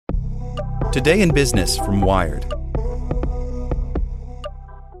Today in Business from Wired.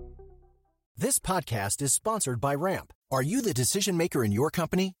 This podcast is sponsored by Ramp. Are you the decision maker in your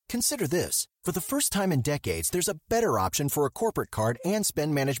company? Consider this. For the first time in decades, there's a better option for a corporate card and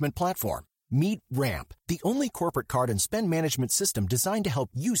spend management platform. Meet Ramp, the only corporate card and spend management system designed to help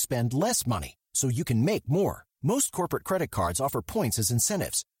you spend less money so you can make more. Most corporate credit cards offer points as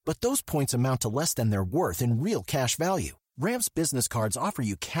incentives, but those points amount to less than their worth in real cash value. Ramp's business cards offer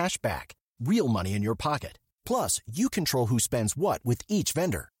you cash back, real money in your pocket. Plus, you control who spends what with each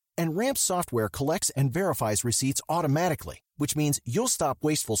vendor. And Ramp software collects and verifies receipts automatically, which means you'll stop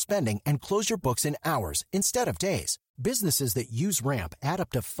wasteful spending and close your books in hours instead of days. Businesses that use Ramp add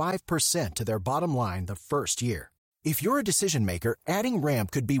up to 5% to their bottom line the first year. If you're a decision maker, adding Ramp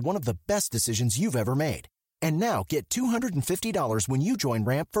could be one of the best decisions you've ever made. And now get $250 when you join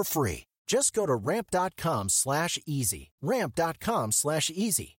Ramp for free. Just go to ramp.com/easy.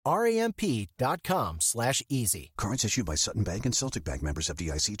 Ramp.com/easy. RAMP.com/easy. Cards issued by Sutton Bank and Celtic Bank, members of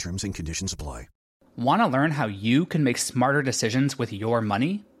FDIC. Terms and conditions apply. Want to learn how you can make smarter decisions with your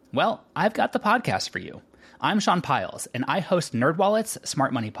money? Well, I've got the podcast for you. I'm Sean Piles, and I host NerdWallet's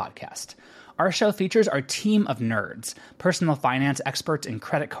Smart Money Podcast. Our show features our team of nerds, personal finance experts in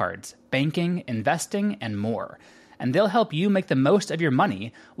credit cards, banking, investing, and more. And they'll help you make the most of your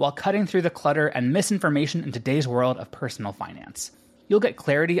money while cutting through the clutter and misinformation in today's world of personal finance. You'll get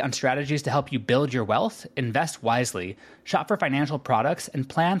clarity on strategies to help you build your wealth, invest wisely, shop for financial products, and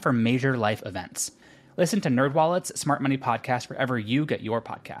plan for major life events. Listen to NerdWallet's Smart Money Podcast wherever you get your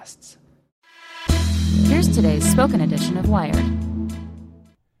podcasts. Here's today's spoken edition of Wired.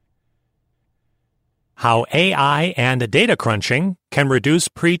 How AI and data crunching can reduce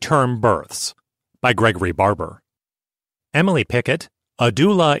preterm births by Gregory Barber. Emily Pickett, a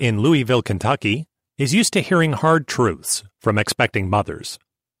doula in Louisville, Kentucky, is used to hearing hard truths from expecting mothers.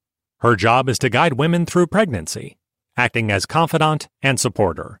 Her job is to guide women through pregnancy, acting as confidant and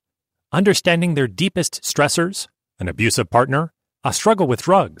supporter, understanding their deepest stressors, an abusive partner, a struggle with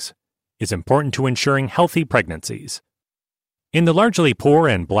drugs, is important to ensuring healthy pregnancies. In the largely poor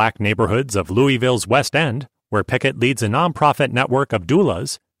and black neighborhoods of Louisville's West End, where Pickett leads a nonprofit network of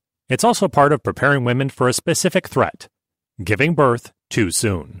doulas, it's also part of preparing women for a specific threat: giving birth too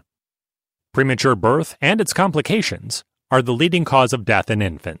soon. Premature birth and its complications are the leading cause of death in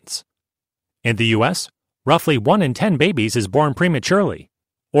infants. In the U.S., roughly 1 in 10 babies is born prematurely,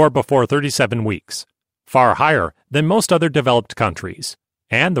 or before 37 weeks, far higher than most other developed countries,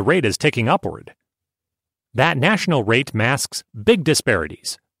 and the rate is ticking upward. That national rate masks big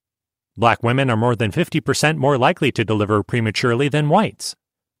disparities. Black women are more than 50% more likely to deliver prematurely than whites.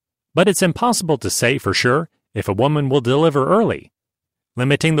 But it's impossible to say for sure if a woman will deliver early,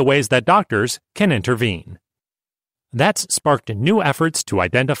 limiting the ways that doctors can intervene. That's sparked new efforts to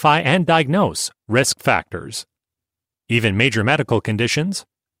identify and diagnose risk factors. Even major medical conditions,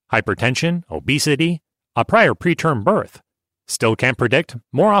 hypertension, obesity, a prior preterm birth, still can't predict,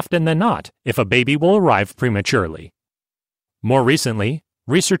 more often than not, if a baby will arrive prematurely. More recently,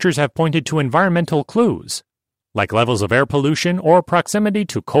 researchers have pointed to environmental clues, like levels of air pollution or proximity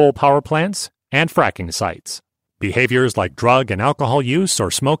to coal power plants and fracking sites, behaviors like drug and alcohol use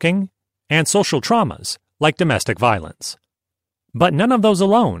or smoking, and social traumas like domestic violence. But none of those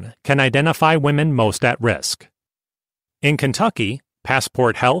alone can identify women most at risk. In Kentucky,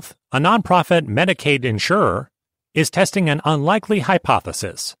 Passport Health, a nonprofit Medicaid insurer, is testing an unlikely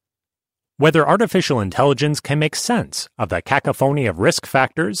hypothesis: whether artificial intelligence can make sense of the cacophony of risk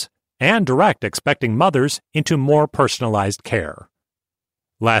factors and direct expecting mothers into more personalized care.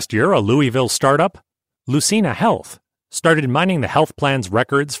 Last year, a Louisville startup, Lucina Health, started mining the health plan's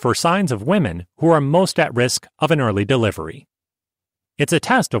records for signs of women who are most at risk of an early delivery. It's a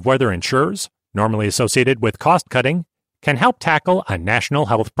test of whether insurers, normally associated with cost-cutting, can help tackle a national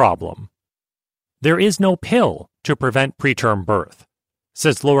health problem. There is no pill to prevent preterm birth,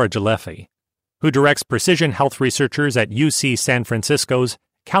 says Laura Gillespie, who directs precision health researchers at UC San Francisco's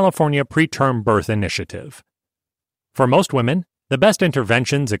California Preterm Birth Initiative. For most women, the best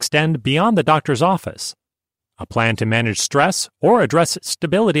interventions extend beyond the doctor's office: a plan to manage stress or address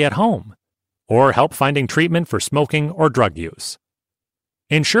stability at home, or help finding treatment for smoking or drug use.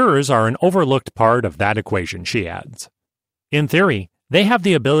 Insurers are an overlooked part of that equation, she adds. In theory, they have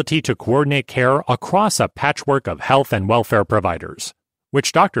the ability to coordinate care across a patchwork of health and welfare providers,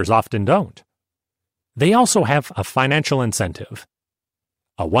 which doctors often don't. They also have a financial incentive.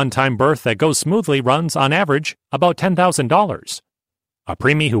 A one-time birth that goes smoothly runs, on average, about $10,000. A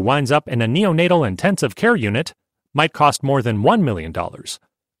preemie who winds up in a neonatal intensive care unit might cost more than $1 million,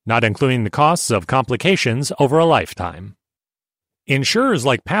 not including the costs of complications over a lifetime. Insurers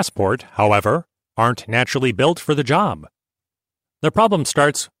like Passport, however, aren't naturally built for the job. The problem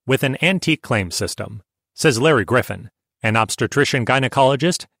starts with an antique claim system, says Larry Griffin, an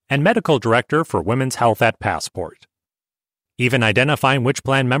obstetrician-gynecologist and medical director for women's health at Passport. Even identifying which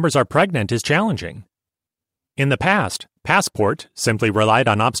plan members are pregnant is challenging. In the past, Passport simply relied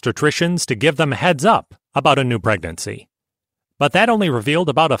on obstetricians to give them a heads up about a new pregnancy. But that only revealed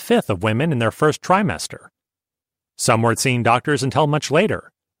about a fifth of women in their first trimester. Some weren't seeing doctors until much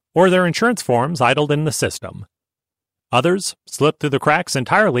later, or their insurance forms idled in the system. Others slipped through the cracks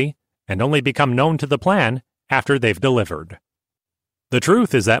entirely and only become known to the plan after they've delivered. The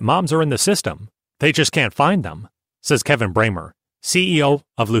truth is that moms are in the system. They just can't find them, says Kevin Bramer, CEO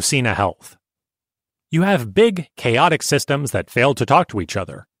of Lucina Health. You have big, chaotic systems that fail to talk to each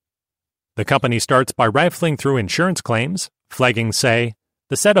other. The company starts by rifling through insurance claims, flagging, say,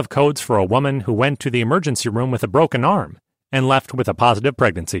 the set of codes for a woman who went to the emergency room with a broken arm and left with a positive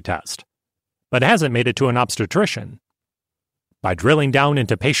pregnancy test, but hasn't made it to an obstetrician. By drilling down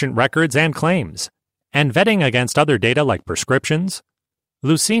into patient records and claims, and vetting against other data like prescriptions,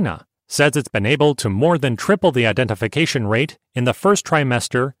 Lucina says it's been able to more than triple the identification rate in the first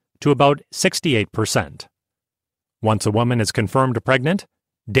trimester to about 68%. Once a woman is confirmed pregnant,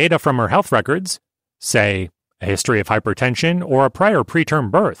 data from her health records, say a history of hypertension or a prior preterm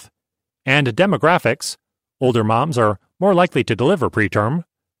birth, and demographics, older moms are more likely to deliver preterm,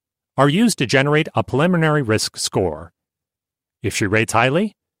 are used to generate a preliminary risk score. If she rates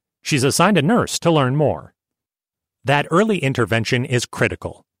highly, she's assigned a nurse to learn more. That early intervention is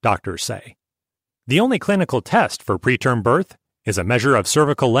critical, doctors say. The only clinical test for preterm birth is a measure of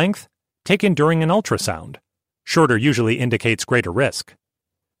cervical length taken during an ultrasound. Shorter usually indicates greater risk.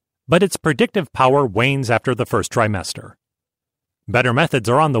 But its predictive power wanes after the first trimester. Better methods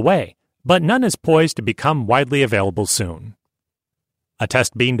are on the way, but none is poised to become widely available soon. A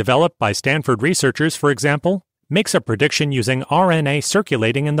test being developed by Stanford researchers, for example, makes a prediction using RNA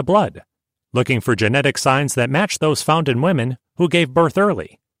circulating in the blood, looking for genetic signs that match those found in women who gave birth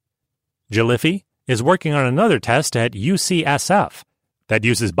early. Jalifi is working on another test at UCSF that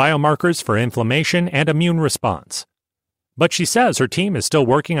uses biomarkers for inflammation and immune response. But she says her team is still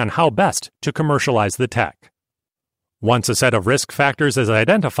working on how best to commercialize the tech. Once a set of risk factors is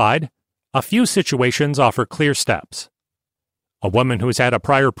identified, a few situations offer clear steps. A woman who's had a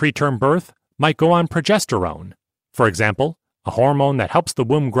prior preterm birth might go on progesterone, for example, a hormone that helps the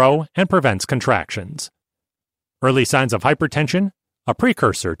womb grow and prevents contractions. Early signs of hypertension, a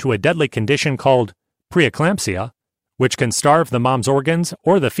precursor to a deadly condition called preeclampsia, which can starve the mom's organs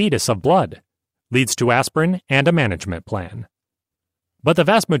or the fetus of blood, leads to aspirin and a management plan. But the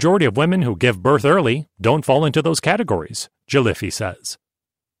vast majority of women who give birth early don't fall into those categories, Jalifi says.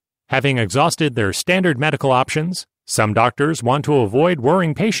 Having exhausted their standard medical options, some doctors want to avoid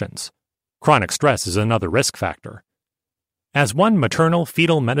worrying patients. Chronic stress is another risk factor. As one maternal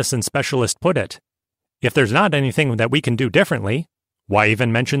fetal medicine specialist put it, if there's not anything that we can do differently, why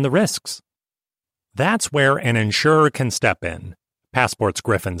even mention the risks? That's where an insurer can step in, Passport's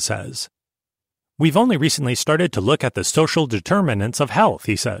Griffin says. We've only recently started to look at the social determinants of health,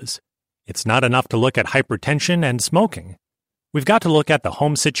 he says. It's not enough to look at hypertension and smoking. We've got to look at the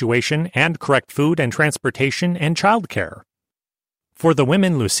home situation and correct food and transportation and childcare. For the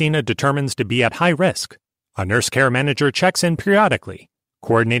women Lucina determines to be at high risk, a nurse care manager checks in periodically,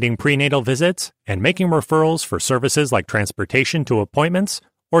 coordinating prenatal visits and making referrals for services like transportation to appointments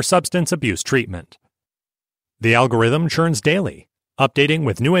or substance abuse treatment. The algorithm churns daily, updating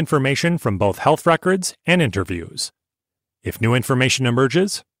with new information from both health records and interviews. If new information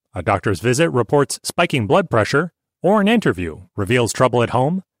emerges, a doctor's visit reports spiking blood pressure, or an interview reveals trouble at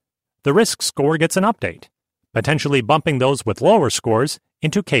home, the risk score gets an update, potentially bumping those with lower scores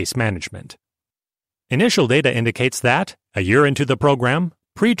into case management. Initial data indicates that, a year into the program,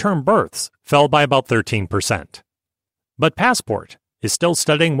 preterm births fell by about 13%. But Passport is still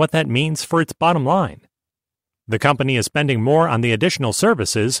studying what that means for its bottom line. The company is spending more on the additional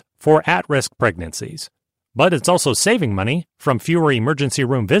services for at-risk pregnancies, but it's also saving money from fewer emergency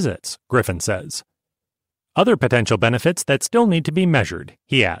room visits, Griffin says. Other potential benefits that still need to be measured,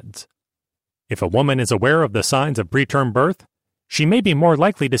 he adds. If a woman is aware of the signs of preterm birth, she may be more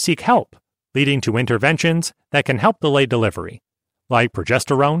likely to seek help, leading to interventions that can help delay delivery, like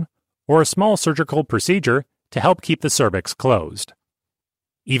progesterone or a small surgical procedure to help keep the cervix closed.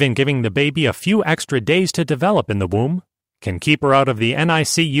 Even giving the baby a few extra days to develop in the womb can keep her out of the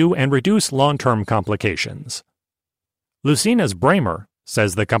NICU and reduce long-term complications. Lucina's Bramer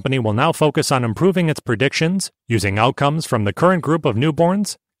says the company will now focus on improving its predictions using outcomes from the current group of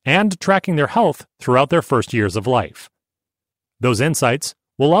newborns and tracking their health throughout their first years of life. Those insights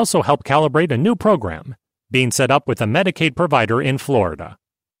will also help calibrate a new program being set up with a Medicaid provider in Florida.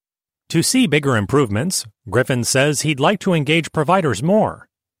 To see bigger improvements, Griffin says he'd like to engage providers more.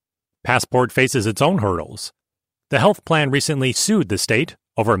 Passport faces its own hurdles. The health plan recently sued the state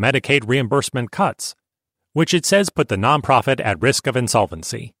over Medicaid reimbursement cuts, which it says put the nonprofit at risk of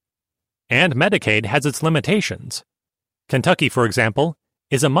insolvency. And Medicaid has its limitations. Kentucky, for example,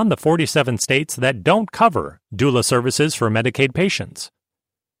 is among the 47 states that don't cover doula services for Medicaid patients.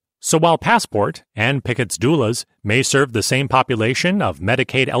 So while Passport and Pickett's doulas may serve the same population of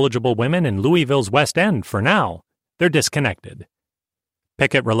Medicaid-eligible women in Louisville's West End for now, they're disconnected.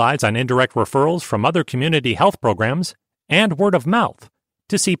 Pickett relies on indirect referrals from other community health programs and word of mouth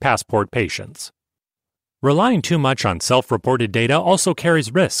to see Passport patients. Relying too much on self-reported data also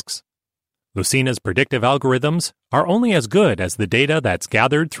carries risks. Lucina's predictive algorithms are only as good as the data that's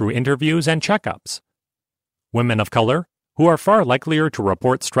gathered through interviews and checkups. Women of color, who are far likelier to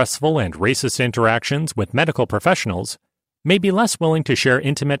report stressful and racist interactions with medical professionals, may be less willing to share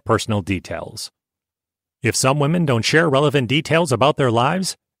intimate personal details. If some women don't share relevant details about their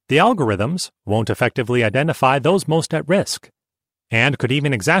lives, the algorithms won't effectively identify those most at risk, and could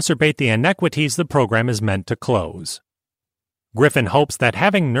even exacerbate the inequities the program is meant to close. Griffin hopes that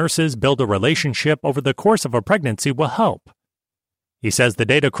having nurses build a relationship over the course of a pregnancy will help. He says the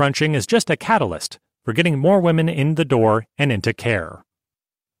data crunching is just a catalyst for getting more women in the door and into care.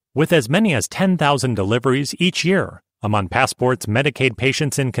 With as many as 10,000 deliveries each year among Passport's Medicaid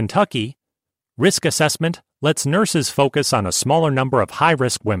patients in Kentucky, risk assessment lets nurses focus on a smaller number of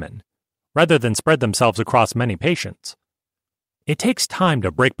high-risk women, rather than spread themselves across many patients. It takes time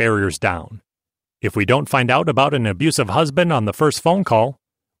to break barriers down. If we don't find out about an abusive husband on the first phone call,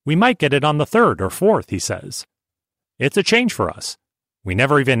 we might get it on the third or fourth, he says. It's a change for us. We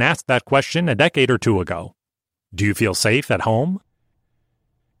never even asked that question a decade or two ago. Do you feel safe at home?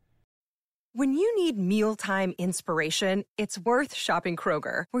 When you need mealtime inspiration, it's worth shopping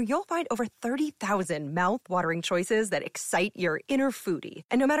Kroger, where you'll find over 30,000 mouth-watering choices that excite your inner foodie.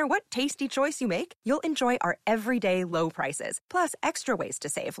 And no matter what tasty choice you make, you'll enjoy our everyday low prices, plus extra ways to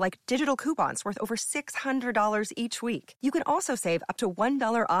save, like digital coupons worth over $600 each week. You can also save up to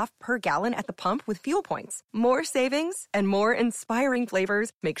 $1 off per gallon at the pump with fuel points. More savings and more inspiring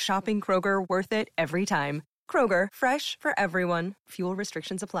flavors make shopping Kroger worth it every time. Kroger, fresh for everyone. Fuel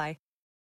restrictions apply.